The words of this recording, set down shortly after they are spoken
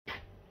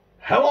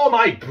Hello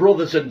my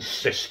brothers and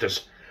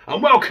sisters,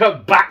 and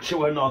welcome back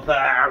to another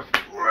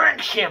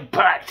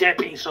action-packed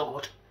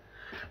episode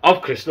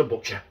of Chris the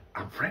Butcher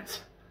and Friends.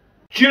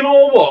 Do you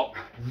know what?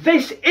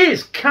 This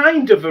is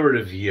kind of a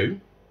review.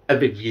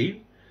 This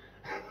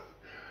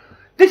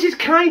is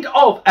kind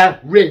of a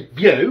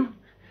review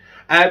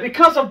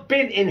because I've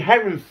been in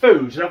Heron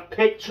Foods and I've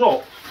picked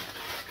up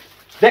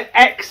the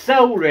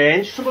XSELL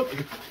range.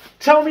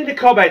 Tell me in the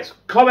comments,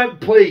 comment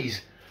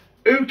please,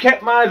 who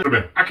kept my...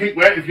 I keep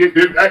waiting for you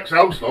to do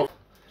XL stuff.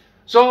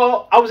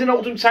 So I was in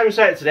Oldham Town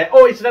Centre today.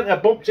 Oh, incidentally, I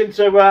bumped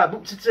into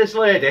this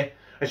lady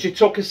and she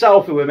took a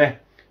selfie with me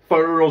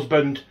for her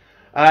husband.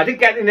 I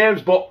didn't get any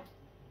names, but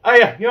oh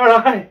yeah, you're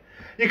alright.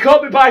 You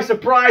caught me by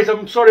surprise.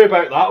 I'm sorry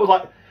about that. I was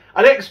like,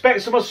 I didn't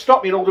expect someone to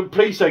stop me in Oldham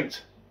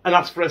Precinct and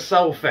ask for a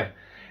selfie.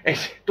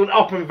 It doesn't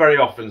happen very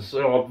often,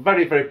 so I'm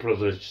very, very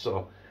privileged.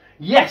 So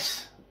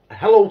yes,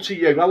 hello to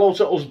you, hello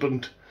to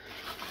husband.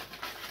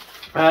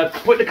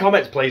 Put in the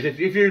comments, please, if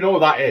you know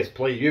who that is,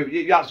 please.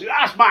 You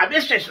ask my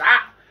missus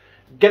that.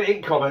 Get it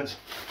in comments.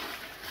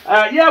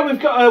 Yeah, we've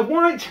got a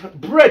white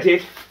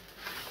breaded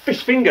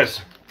fish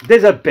fingers.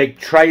 There's a big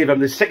tray of them.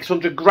 There's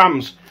 600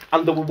 grams,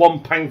 and they were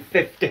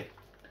 £1.50.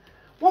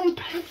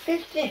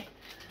 £1.50.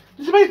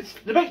 There's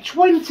about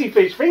 20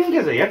 fish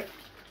fingers here.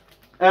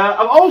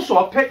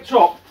 I've picked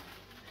up.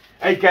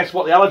 Hey, guess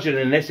what the allergen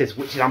in this is,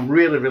 which I'm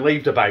really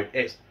relieved about.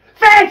 It's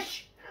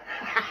fish.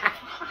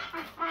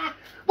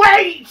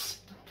 Wait.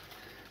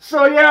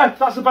 So yeah,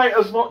 that's about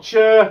as much.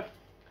 Oh,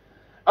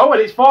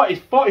 and it's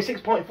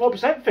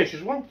 46.4% fish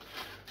as well.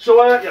 So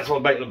that's all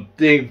about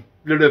the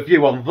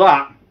review on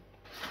that.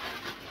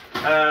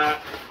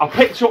 I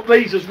picked up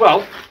these as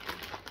well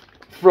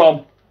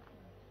from,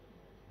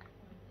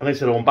 and they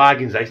said on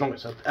bargains days, long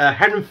as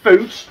Heron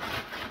Foods.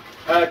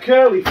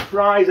 Curly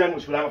fries, how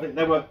much were they? I think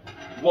they were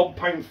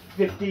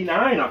 £1.59,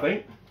 I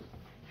think.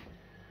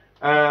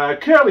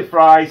 Curly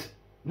fries,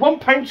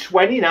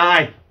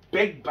 £1.29.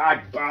 Big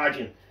bag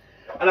bargain.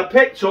 And I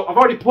picked up, I've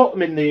already put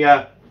them in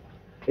the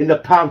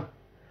pan.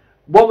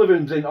 One of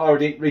them's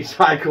already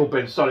recycle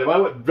bin. Sorry, I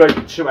went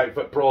right to out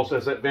for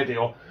process that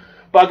video.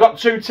 But I got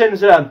 2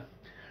 tins of them.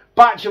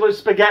 Bachelor's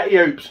spaghetti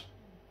hoops,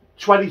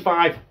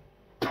 25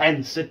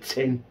 pence a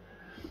tin.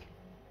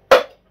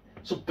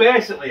 So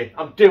basically,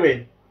 I'm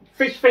doing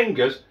fish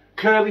fingers,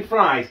 curly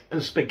fries,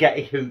 and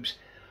spaghetti hoops.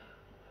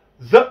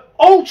 The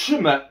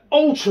ultimate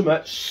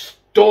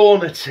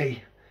stoner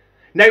tea.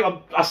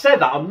 Now, I said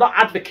that, I'm not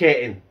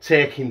advocating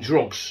taking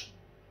drugs.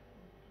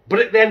 But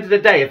at the end of the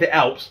day, if it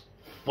helps,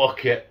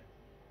 fuck it.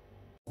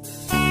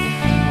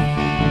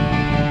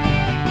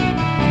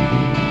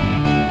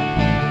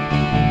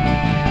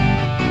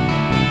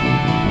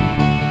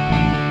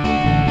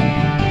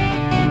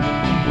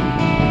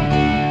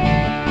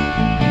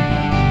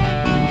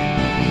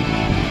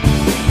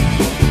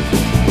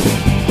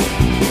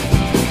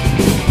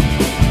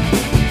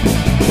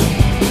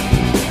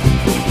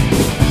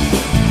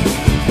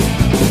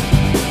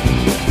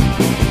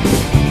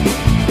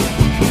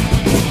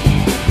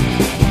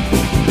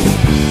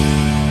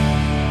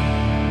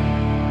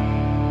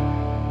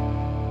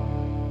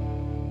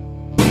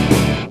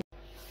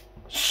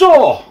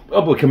 So,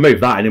 we can move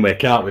that anyway,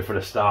 can't we, for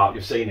a start?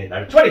 You've seen it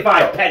now.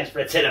 25 pence for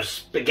a tin of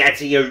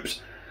spaghetti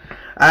hoops.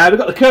 We've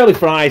got the curly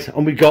fries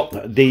and we've got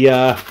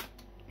the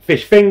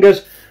fish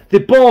fingers. They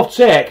both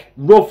take,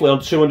 roughly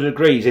on 200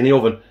 degrees in the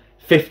oven,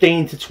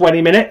 15 to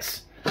 20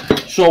 minutes.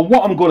 So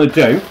what I'm going to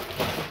do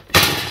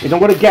is I'm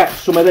going to get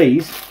some of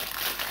these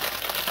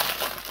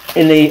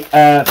in the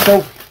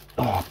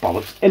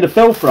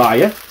fill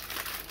fryer.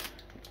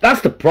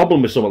 That's the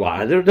problem with something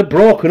like that. They're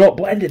broken up,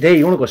 but at the end of the day,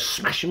 you want to go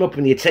smash them up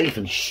in your teeth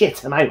and shit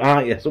them out,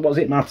 aren't you? So what does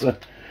it matter?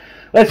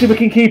 Let's see if we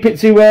can keep it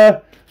to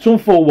some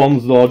full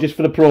ones, though, just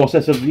for the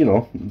process of, you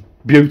know,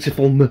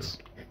 beautifulness.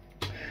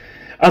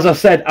 As I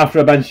said, after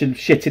I mentioned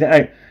shitting it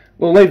out,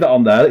 we'll leave that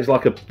on there. It's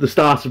like the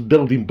start of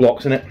building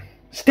blocks, isn't it?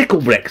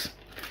 Stickle bricks.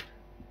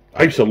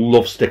 I used to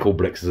love stickle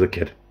bricks as a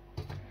kid.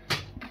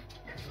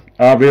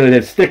 I really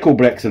did. Stickle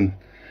bricks and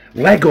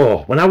Lego.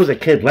 When I was a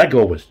kid,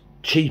 Lego was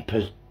cheap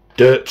as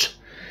dirt.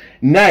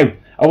 Now,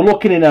 I was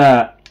looking in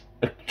a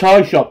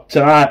toy shop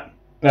tonight,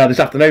 this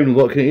afternoon,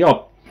 looking at, you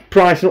know,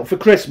 pricing up for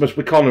Christmas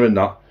with Connor and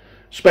that.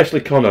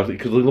 Especially Connor,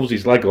 because he loves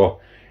his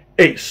Lego.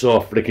 It's so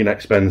freaking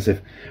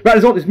expensive.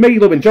 Right, there's me,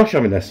 Lou and Josh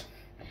having this.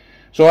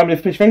 So how many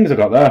fish fingers I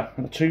got there?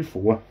 2,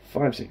 4,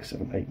 5, 6,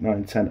 7, 8,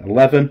 9, 10,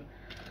 11,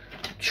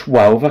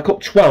 12. I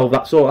cut 12,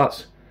 that's all.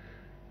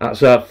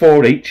 That's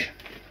 4 each.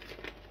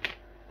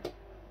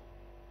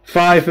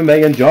 5 for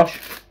me and Josh.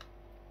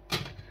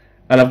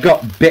 And I've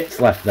got bits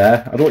left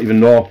there. I don't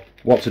even know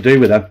what to do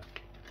with them.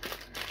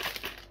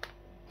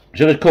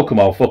 Should I just cook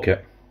them all? Fuck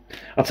it.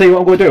 I'll tell you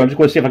what I'm going to do. I'm just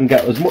going to see if I can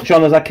get as much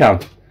on as I can.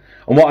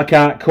 And what I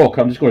can't cook,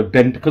 I'm just going to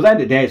bin. Because at the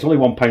end of the day, it's only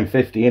 £1.50,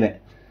 innit?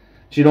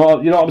 So you know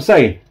what I'm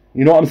saying?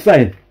 You know what I'm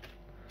saying?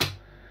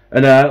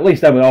 And at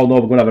least then we all know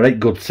we're going to have a right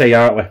good tea,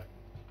 aren't we?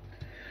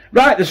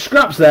 Right, the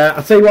scraps there.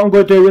 I'll tell you what I'm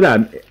going to do with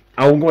them.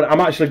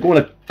 I'm actually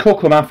going to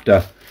cook them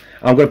after.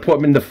 I'm going to put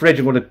them in the fridge.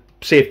 I'm going to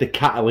see if the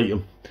cat will eat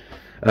them.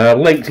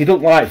 Links, he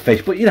don't like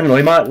fish, but you never know,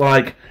 he might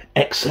like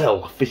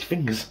XSELL fish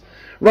fingers.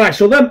 Right,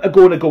 so them are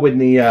going to go in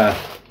the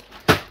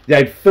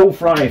fill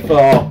fry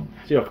for...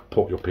 See if I can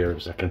put you up here in a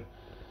second.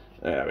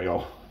 There we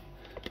go.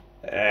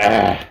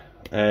 There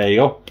you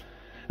go.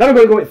 Then I'm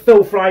going to go with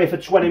fill fryer for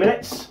 20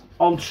 minutes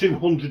on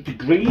 200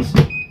 degrees.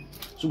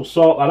 So we'll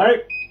sort that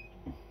out.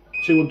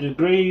 200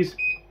 degrees,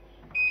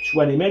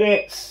 20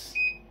 minutes.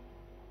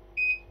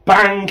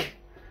 Bang!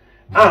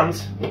 And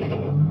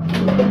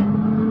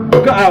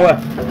we've got our...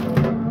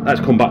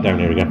 Let's come back down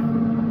here again.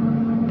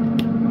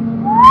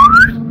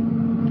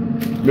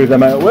 Move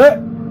them out of the way.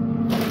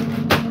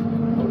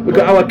 We've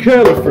got our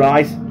curly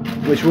fries,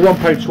 which were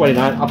 £1.29.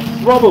 I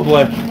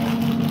probably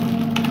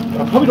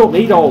don't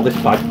need all this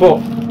bag, but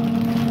do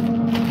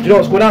you know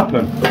what's going to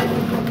happen?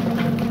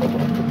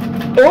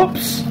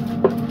 Oops!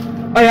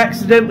 I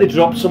accidentally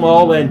dropped some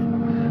all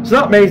in. So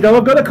that means now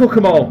I've got to cook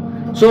them all.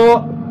 So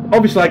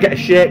obviously I get a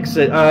shake.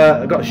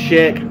 I got a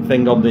shake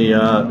thing on the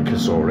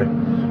kasori.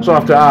 So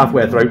after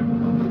halfway through,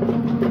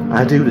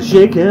 I do the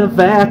shake and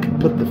back,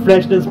 put the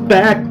freshness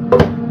back.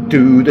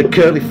 Do the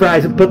curly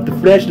fries and put the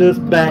freshness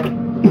back.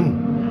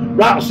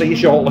 Right, I'll see you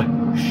shortly.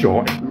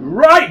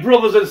 Right,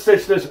 brothers and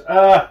sisters,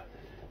 the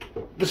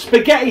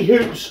spaghetti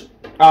hoops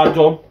are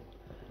done.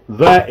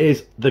 There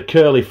is the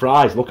curly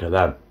fries. Look at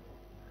them.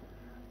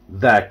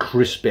 They're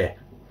crispy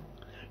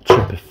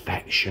to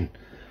perfection.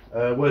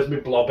 Where's my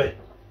blobby?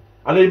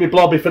 I need my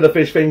blobby for the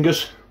fish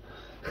fingers.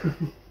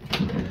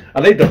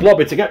 I need the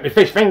blobby to get my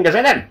fish fingers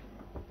in them.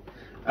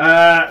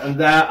 And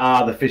there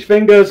are the fish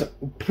fingers,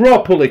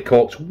 properly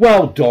cooked,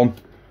 well done.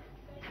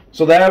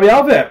 So there we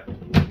have it.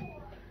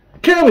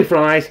 Curly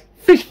fries,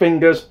 fish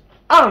fingers,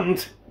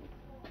 and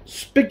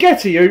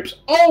spaghetti hoops,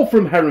 all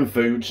from Heron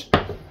Foods,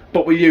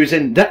 but we're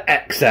using the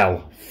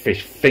XSELL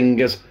fish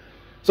fingers.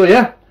 So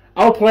yeah,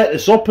 I'll plate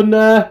this up and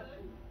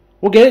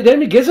we'll get it down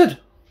my gizzard.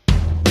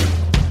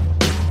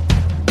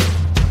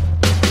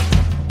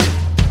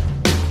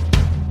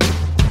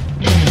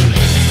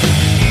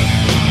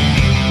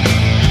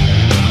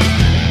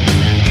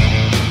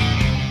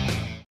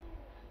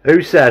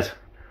 Who says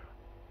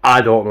I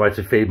don't know how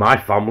to feed my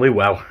family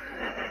well?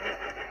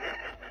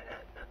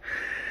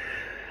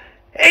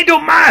 It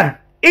don't matter.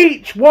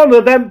 Each one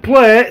of them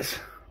plates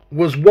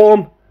was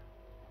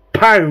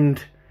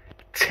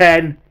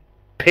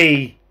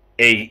 £1.10p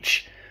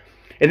each.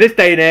 In this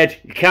day and age,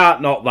 you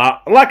can't knock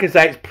that. And like I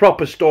say, it's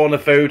proper stoner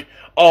food,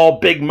 all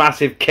big,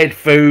 massive kid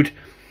food.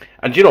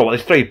 And do you know what?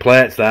 There's 3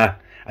 plates there,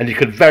 and you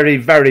could very,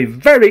 very,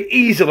 very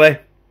easily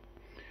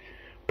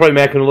probably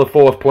make another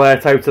 4th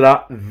plate out of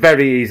that,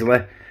 very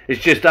easily.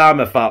 It's just I'm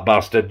a fat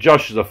bastard,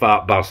 Josh is a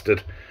fat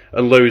bastard,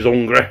 and Lou's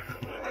hungry.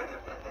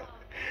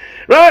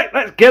 Right,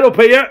 let's get up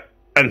here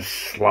and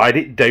slide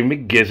it down my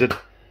gizzard.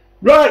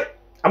 Right,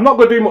 I'm not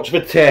going to do much of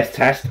a taste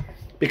test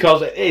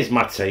because it is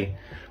my tea,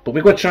 but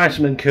we're going to try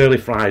some curly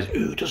fries.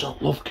 Who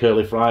doesn't love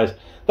curly fries?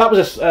 That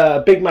was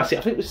a big massive,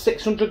 I think it was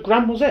 600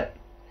 gram, was it?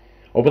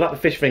 Or was that the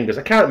fish fingers?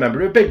 I can't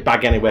remember. It was a big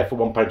bag anyway for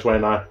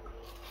 £1.29.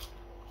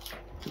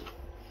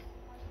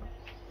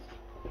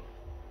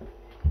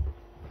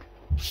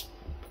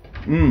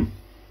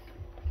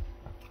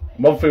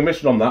 One thing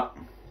missing on that.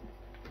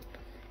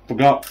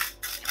 Forgot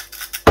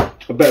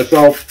a bit of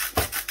salt.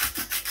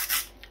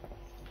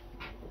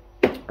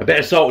 A bit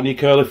of salt on your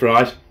curly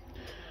fries.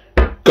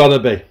 Gotta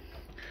be.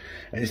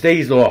 And it's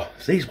these though.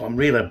 It's these what I'm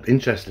really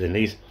interested in.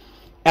 These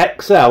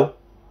XSELL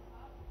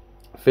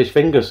fish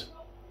fingers.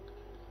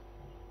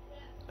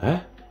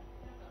 Huh?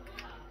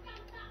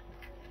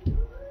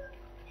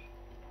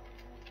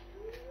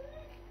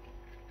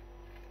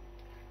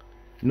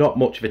 Not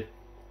much of a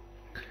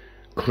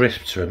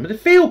crisp to them, but they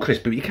feel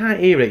crispy, but you can't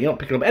hear it, you're not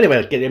picking up. Anyway,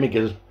 let's get them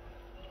because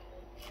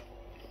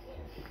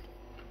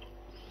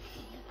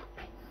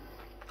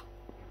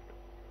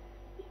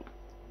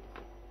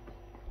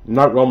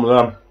not wrong with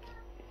them.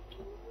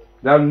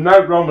 There's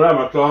no wrong with them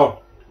at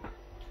all.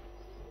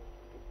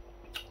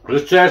 It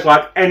just tastes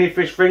like any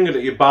fish finger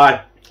that you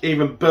buy,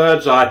 even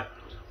bird's eye,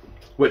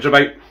 which are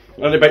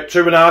only about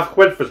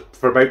 £2.50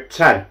 for about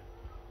 10.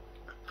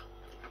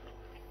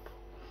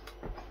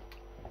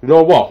 You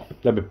know what?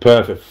 They'd be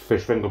perfect for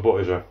fish finger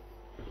butties there.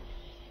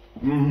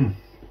 Even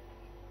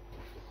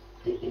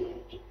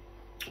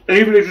if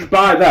you just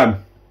buy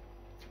them,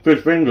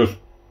 fish fingers,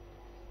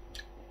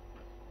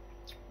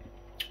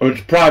 or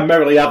just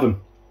primarily have them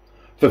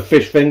for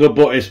fish finger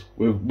butties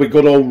with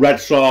good old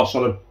red sauce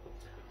on them.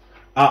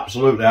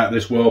 Absolutely out of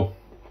this world.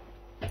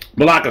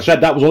 But like I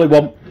said, that was only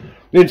the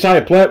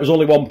entire plate was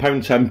only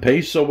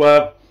 £1.10p,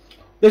 so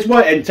this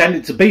wasn't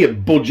intended to be a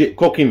budget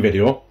cooking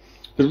video.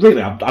 Because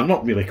really, I've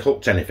not really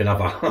cooked anything,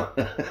 have I?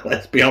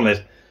 Let's be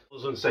honest.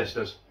 Brothers and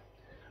sisters,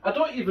 I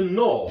don't even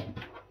know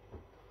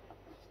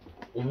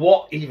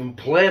what even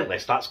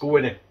playlist that's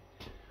going in.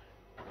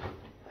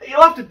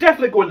 You'll have to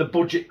definitely go in the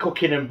budget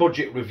cooking and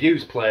budget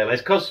reviews playlist,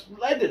 because at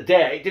the end of the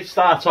day, it did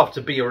start off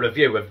to be a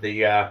review of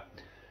the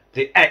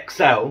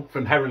XSELL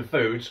from Heron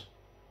Foods,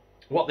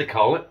 what they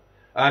call it,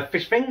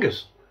 fish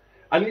fingers.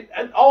 And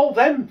all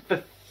them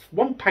for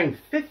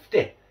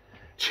 £1.50.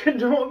 Do you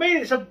know what I mean?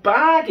 It's a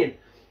bargain.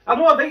 I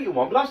know I've eaten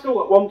one, but I've still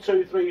got 1,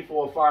 2, 3,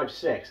 4, 5,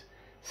 6.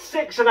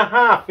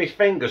 6.5 fish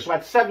fingers, so I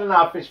had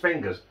 7.5 fish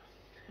fingers.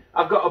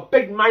 I've got a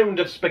big mound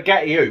of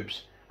spaghetti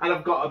hoops, and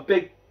I've got a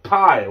big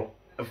pile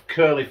of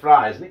curly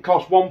fries, and it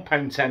costs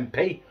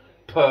 £1.10p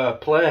per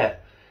plate.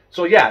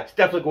 So yeah, it's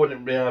definitely going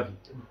in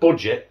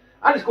budget,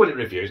 and it's going in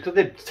reviews, because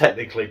they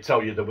technically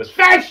tell you there was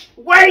fish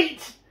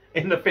weight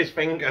in the fish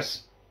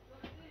fingers.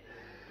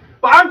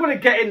 But I'm going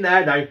to get in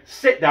there now,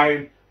 sit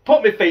down,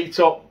 put my feet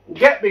up,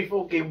 get my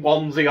fucking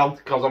onesie on,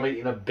 because I'm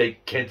eating a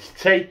big kid's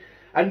tea,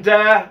 and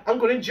I'm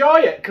going to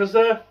enjoy it, because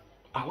I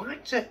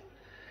liked it.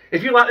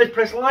 If you like this,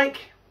 press like,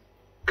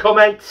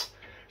 comment,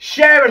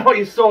 share it on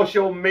your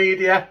social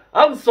media,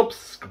 and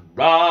subscribe.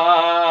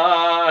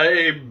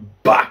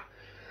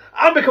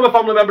 And become a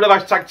family member of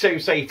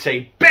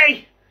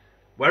 #2CTB,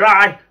 where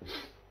I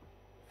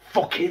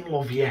fucking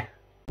love you.